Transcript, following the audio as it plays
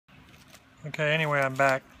Okay, anyway, I'm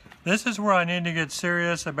back. This is where I need to get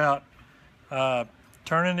serious about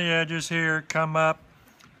turning the edges here, come up,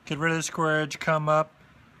 get rid of the square edge, come up,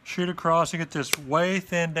 shoot across, and get this way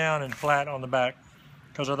thin down and flat on the back,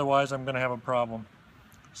 because otherwise I'm going to have a problem.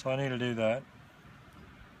 So I need to do that.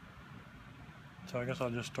 So I guess I'll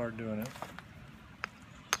just start doing it.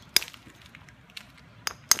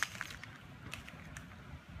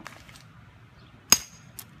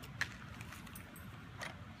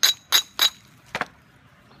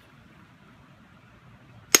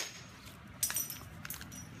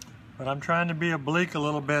 But I'm trying to be oblique a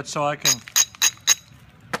little bit so I can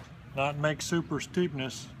not make super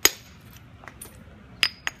steepness.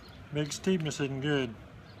 Big steepness isn't good.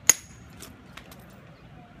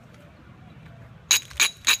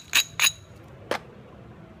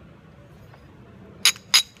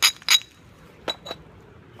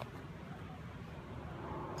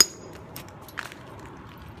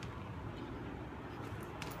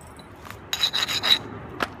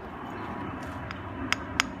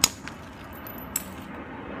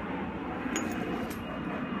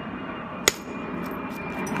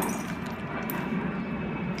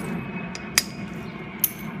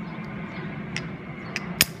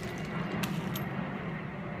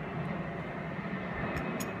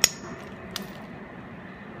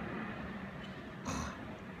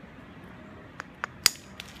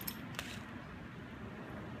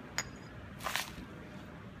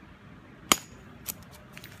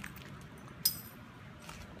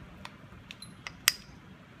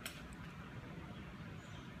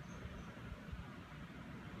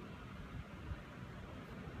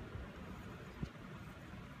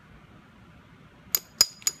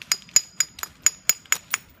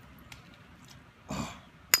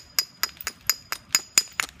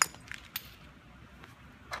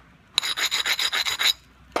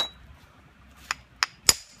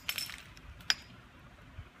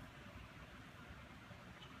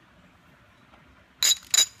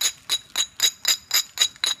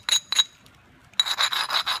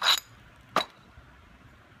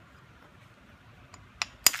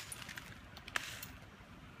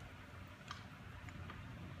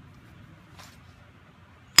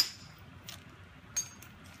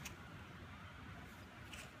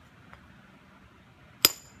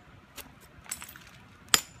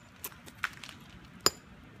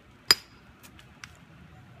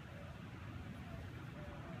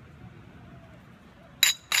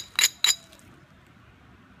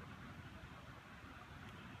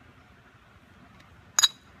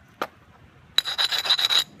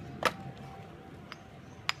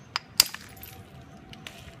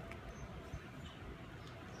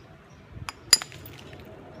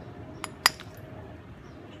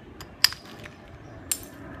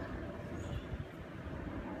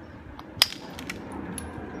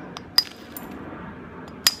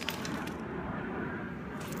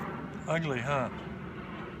 Ugly, huh?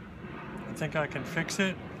 I think I can fix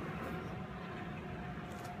it.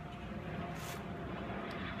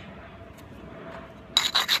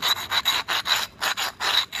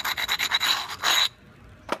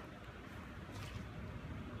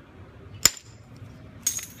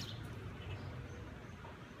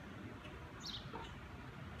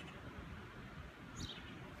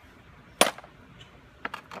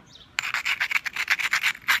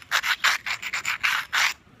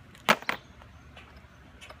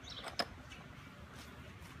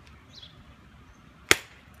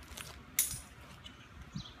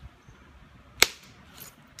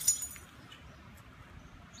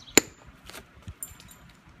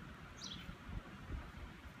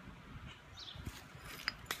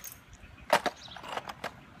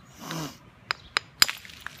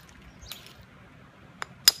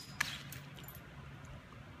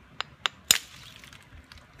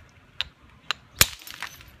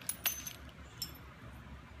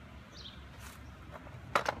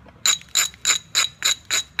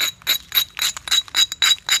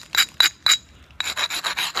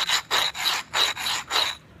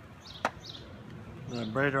 The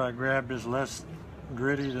braider I grabbed is less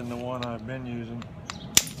gritty than the one I've been using.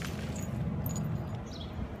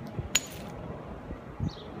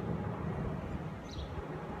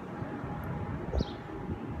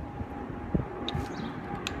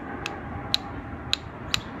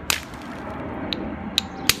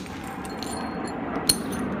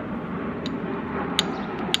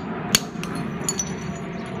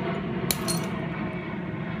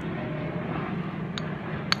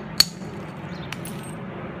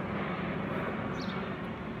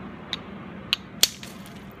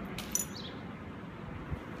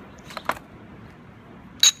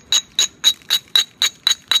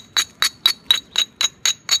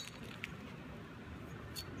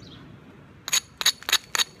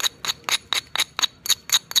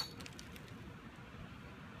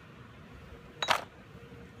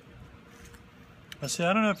 Let's see,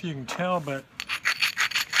 I don't know if you can tell, but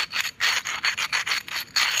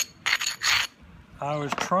I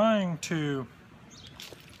was trying to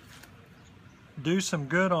do some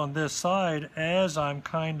good on this side as I'm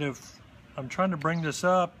trying to bring this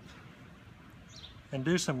up and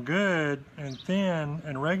do some good and thin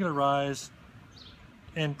and regularize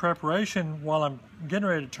in preparation while I'm getting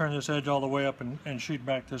ready to turn this edge all the way up and shoot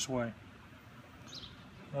back this way.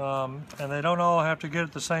 And they don't all have to get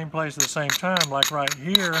at the same place at the same time. Like right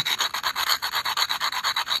here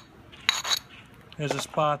is a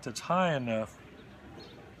spot that's high enough.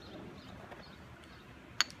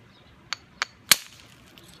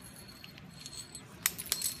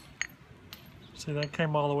 See, that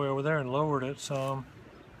came all the way over there and lowered it some.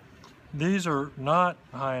 These are not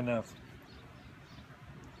high enough.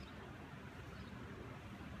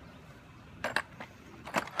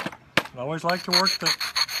 I always like to work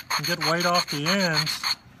and get weight off the ends.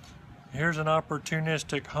 Here's an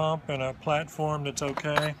opportunistic hump and a platform that's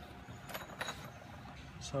okay.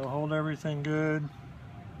 So hold everything good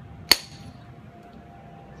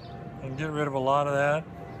and get rid of a lot of that.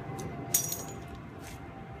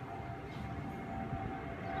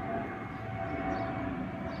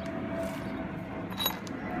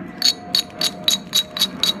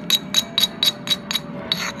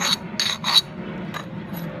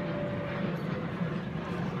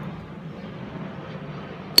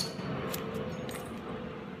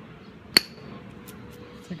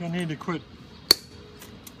 I think I need to quit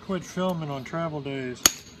filming on travel days.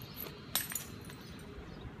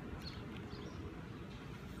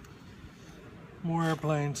 More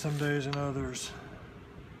airplanes some days than others.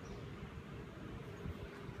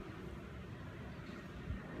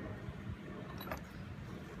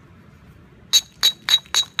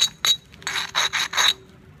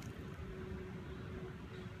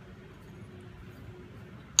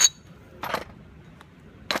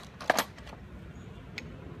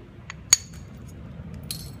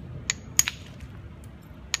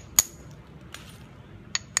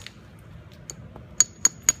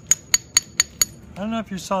 I don't know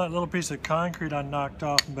if you saw that little piece of concrete I knocked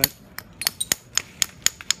off, but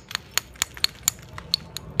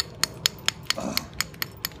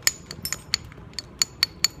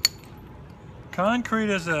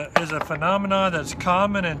concrete is a phenomenon that's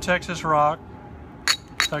common in Texas rock,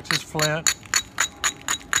 Texas flint.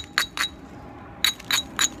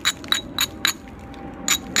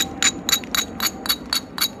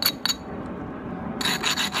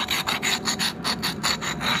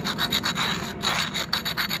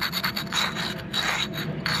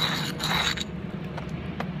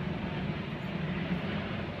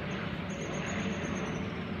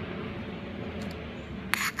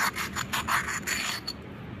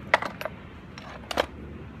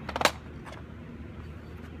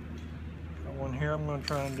 One here I'm going to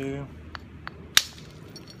try and do.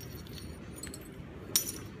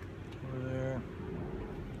 Over there.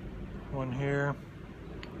 One here.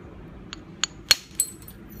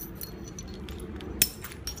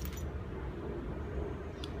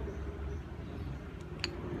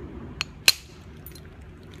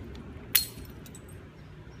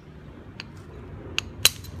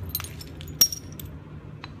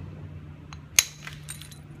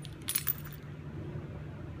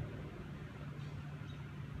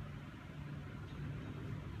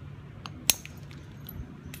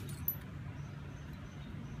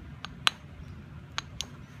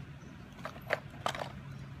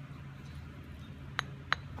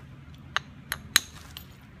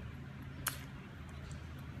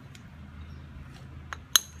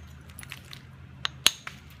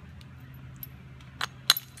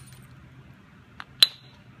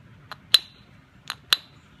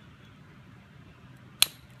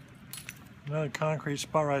 Another concrete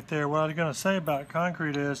spot right there. What I was going to say about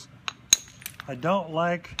concrete is I don't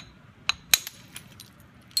like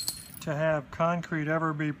to have concrete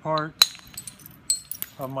ever be part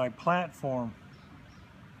of my platform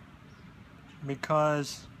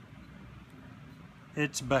because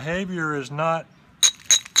its behavior is not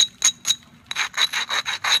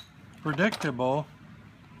predictable.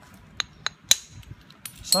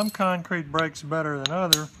 Some concrete breaks better than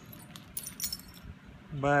other,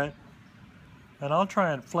 and I'll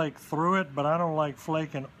try and flake through it, but I don't like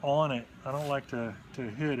flaking on it. I don't like to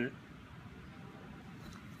hit it.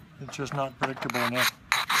 It's just not predictable enough.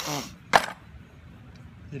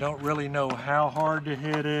 You don't really know how hard to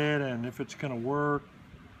hit it and if it's going to work.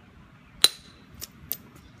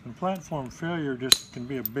 And platform failure just can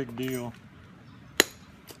be a big deal.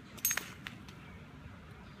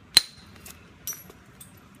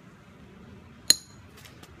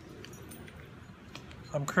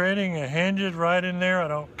 I'm creating a hinge right in there. I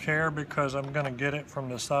don't care because I'm going to get it from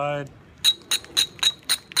the side.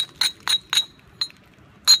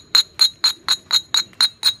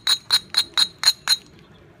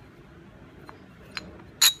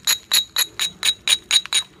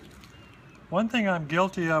 One thing I'm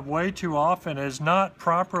guilty of way too often is not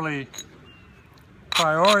properly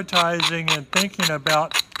prioritizing and thinking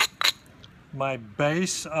about my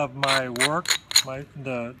base of my work,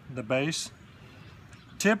 the base.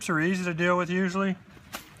 Tips are easy to deal with usually,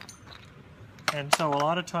 and so a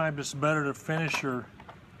lot of times it's better to finish your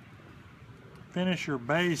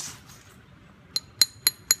base,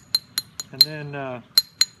 and then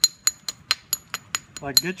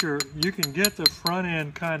like you can get the front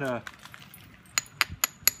end kind of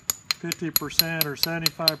 50% or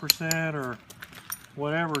 75% or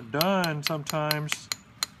whatever done sometimes,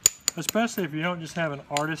 especially if you don't just have an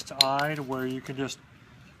artist's eye to where you can just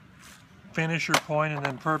finish your point and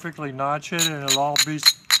then perfectly notch it and it'll all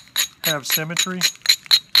have symmetry.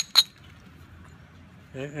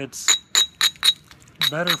 It's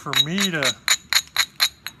better for me to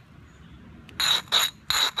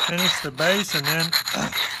finish the base, and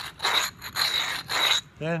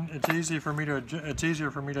then it's easier for me to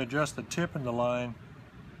adjust the tip in the line.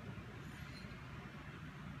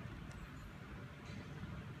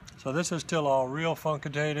 So this is still all real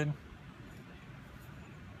funkidated,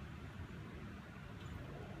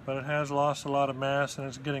 but it has lost a lot of mass and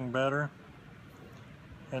it's getting better.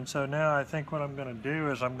 And so now I think what I'm going to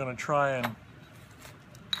do is I'm going to try and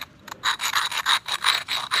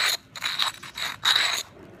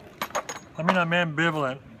I'm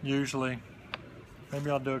ambivalent usually. Maybe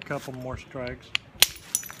I'll do a couple more strikes.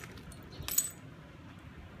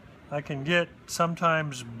 I can get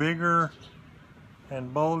sometimes bigger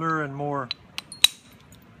and bolder and more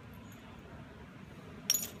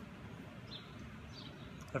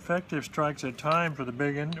effective strikes at times with a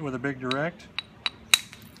big direct.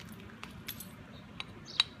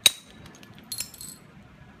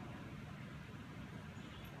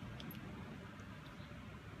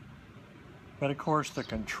 But of course the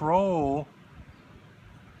control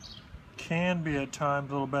can be at times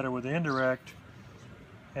a little better with the indirect,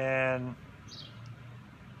 and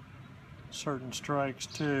certain strikes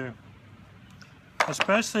too,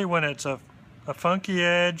 especially when it's a funky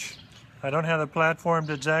edge. I don't have the platform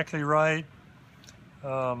exactly right,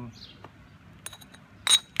 or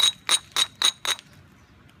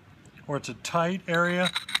it's a tight area.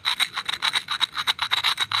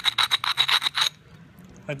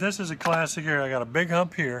 Like this is a classic area. I got a big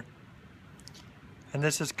hump here, and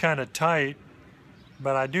this is kind of tight,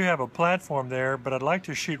 but I do have a platform there, but I'd like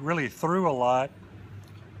to shoot really through a lot.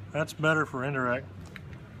 That's better for indirect.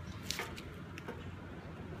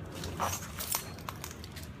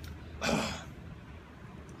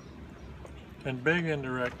 And big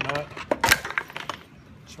indirect, not,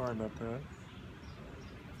 sorry about that.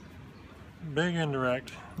 Big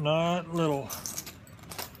indirect, not little.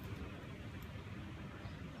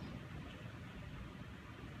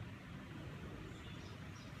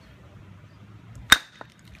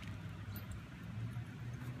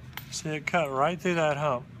 See, it cut right through that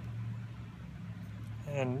hump.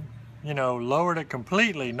 And, you know, lowered it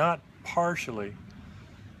completely, not partially.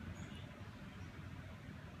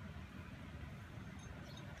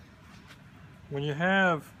 When you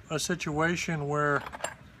have a situation where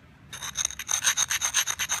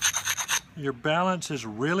your balance is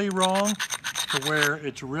really wrong, to where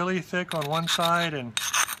it's really thick on one side, and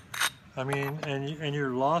and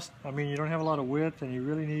you're lost, you don't have a lot of width, and you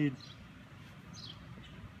really need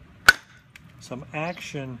some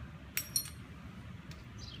action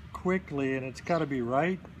quickly, and it's got to be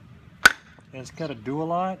right, and it's got to do a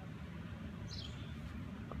lot.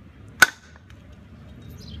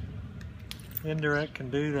 Indirect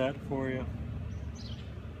can do that for you.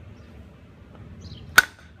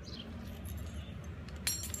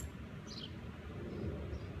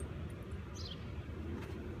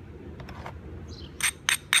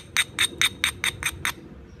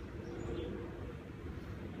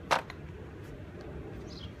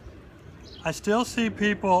 I still see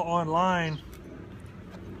people online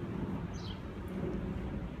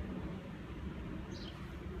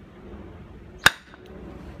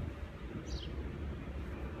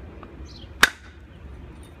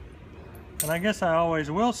and I guess I always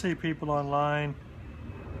will see people online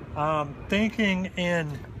thinking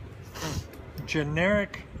in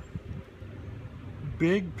generic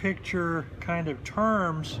big picture kind of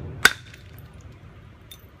terms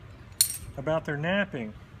about their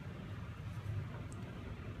napping.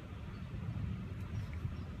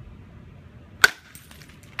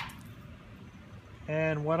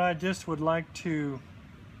 And what I just would like to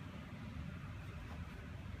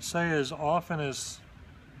say as often as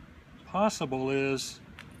possible is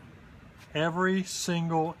every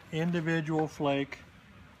single individual flake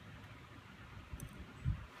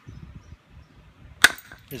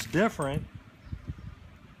is different,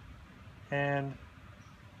 and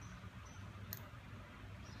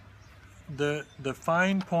the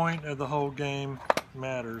fine point of the whole game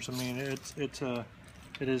matters. I mean, it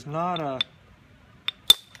is not a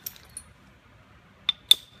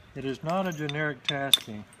generic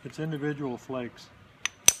tasking. It's individual flakes.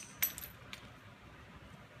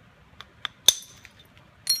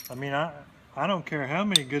 I mean, I don't care how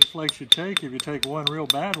many good flakes you take if you take one real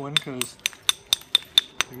bad one, because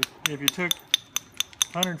if you took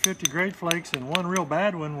 150 great flakes and one real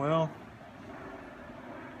bad one, well,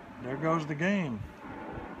 there goes the game.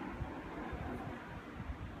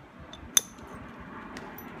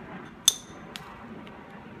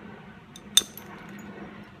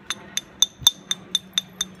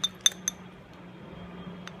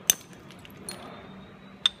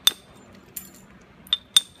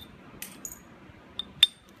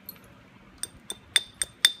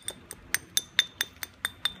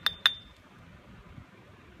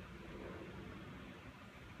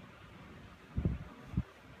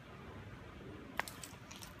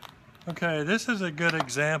 Okay, this is a good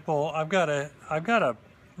example. I've got a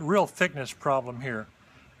real thickness problem here,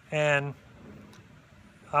 and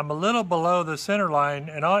I'm a little below the center line,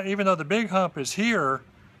 and even though the big hump is here,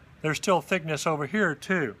 there's still thickness over here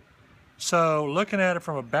too. So looking at it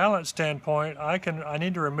from a balance standpoint, I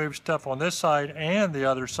need to remove stuff on this side and the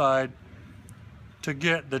other side to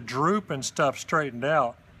get the droop and stuff straightened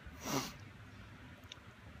out.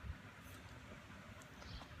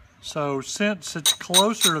 So since it's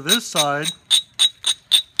closer to this side,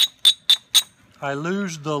 I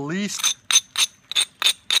lose the least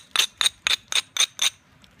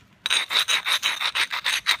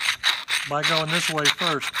by going this way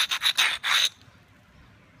first.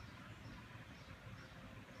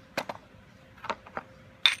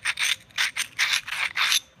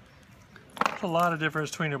 There's a lot of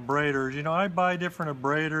difference between abraders. You know, I buy different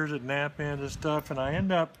abraders at nap ends and stuff, and I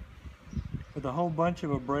end up with a whole bunch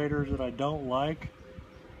of abraders that I don't like.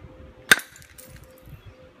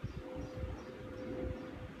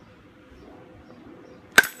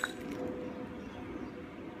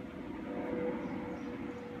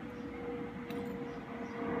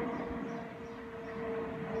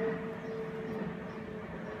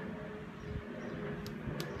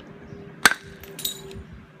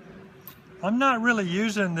 I'm not really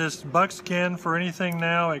using this buckskin for anything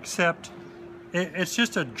now, except it's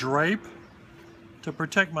just a drape to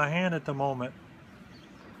protect my hand at the moment.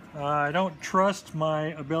 I don't trust my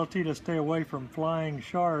ability to stay away from flying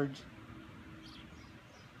shards,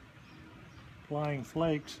 flying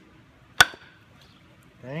flakes.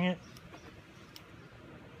 Dang it.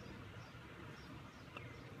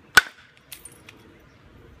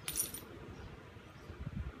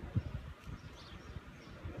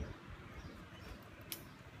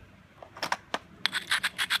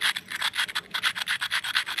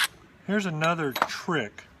 Here's another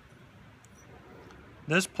trick.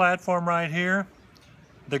 This platform right here,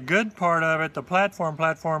 the good part of it, the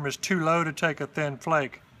platform is too low to take a thin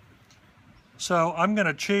flake. So I'm going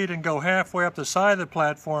to cheat and go halfway up the side of the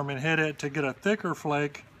platform and hit it to get a thicker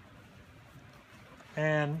flake.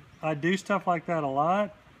 And I do stuff like that a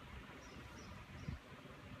lot.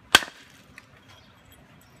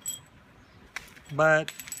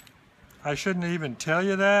 But I shouldn't even tell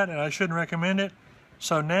you that, and I shouldn't recommend it.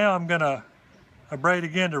 So now I'm going to abrade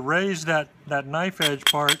again to raise that knife edge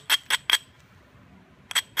part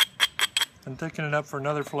and thicken it up for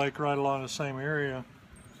another flake right along the same area.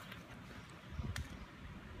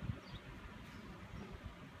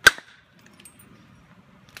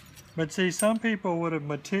 But see, some people would have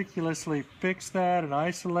meticulously fixed that and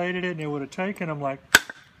isolated it, and it would have taken them like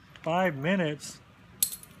 5 minutes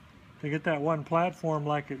to get that one platform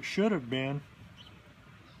like it should have been.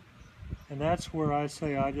 And that's where I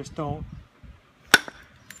say I just don't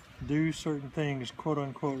do certain things quote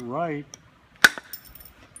unquote right.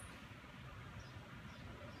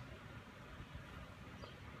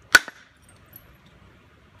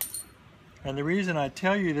 And the reason I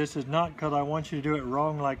tell you this is not because I want you to do it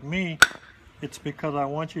wrong like me. It's because I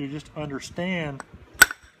want you to just understand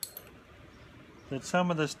that some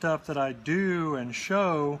of the stuff that I do and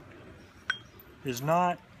show is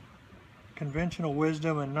not conventional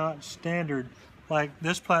wisdom and not standard. Like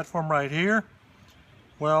this platform right here,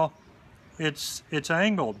 well, it's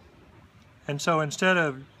angled, and so instead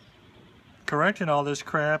of correcting all this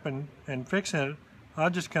crap and fixing it,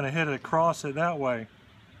 I'm just going to hit it across it that way.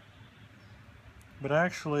 But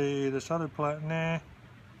actually, this other no,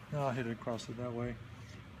 I'll hit it across it that way.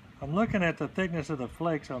 I'm looking at the thickness of the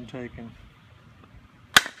flakes I'm taking.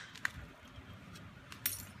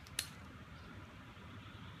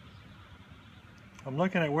 I'm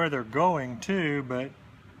looking at where they're going too, but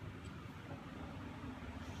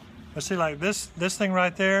let's see, like this thing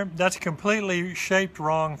right there, that's completely shaped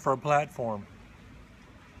wrong for a platform.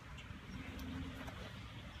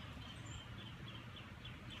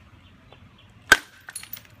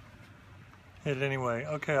 Hit it anyway.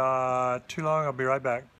 Okay, too long, I'll be right back.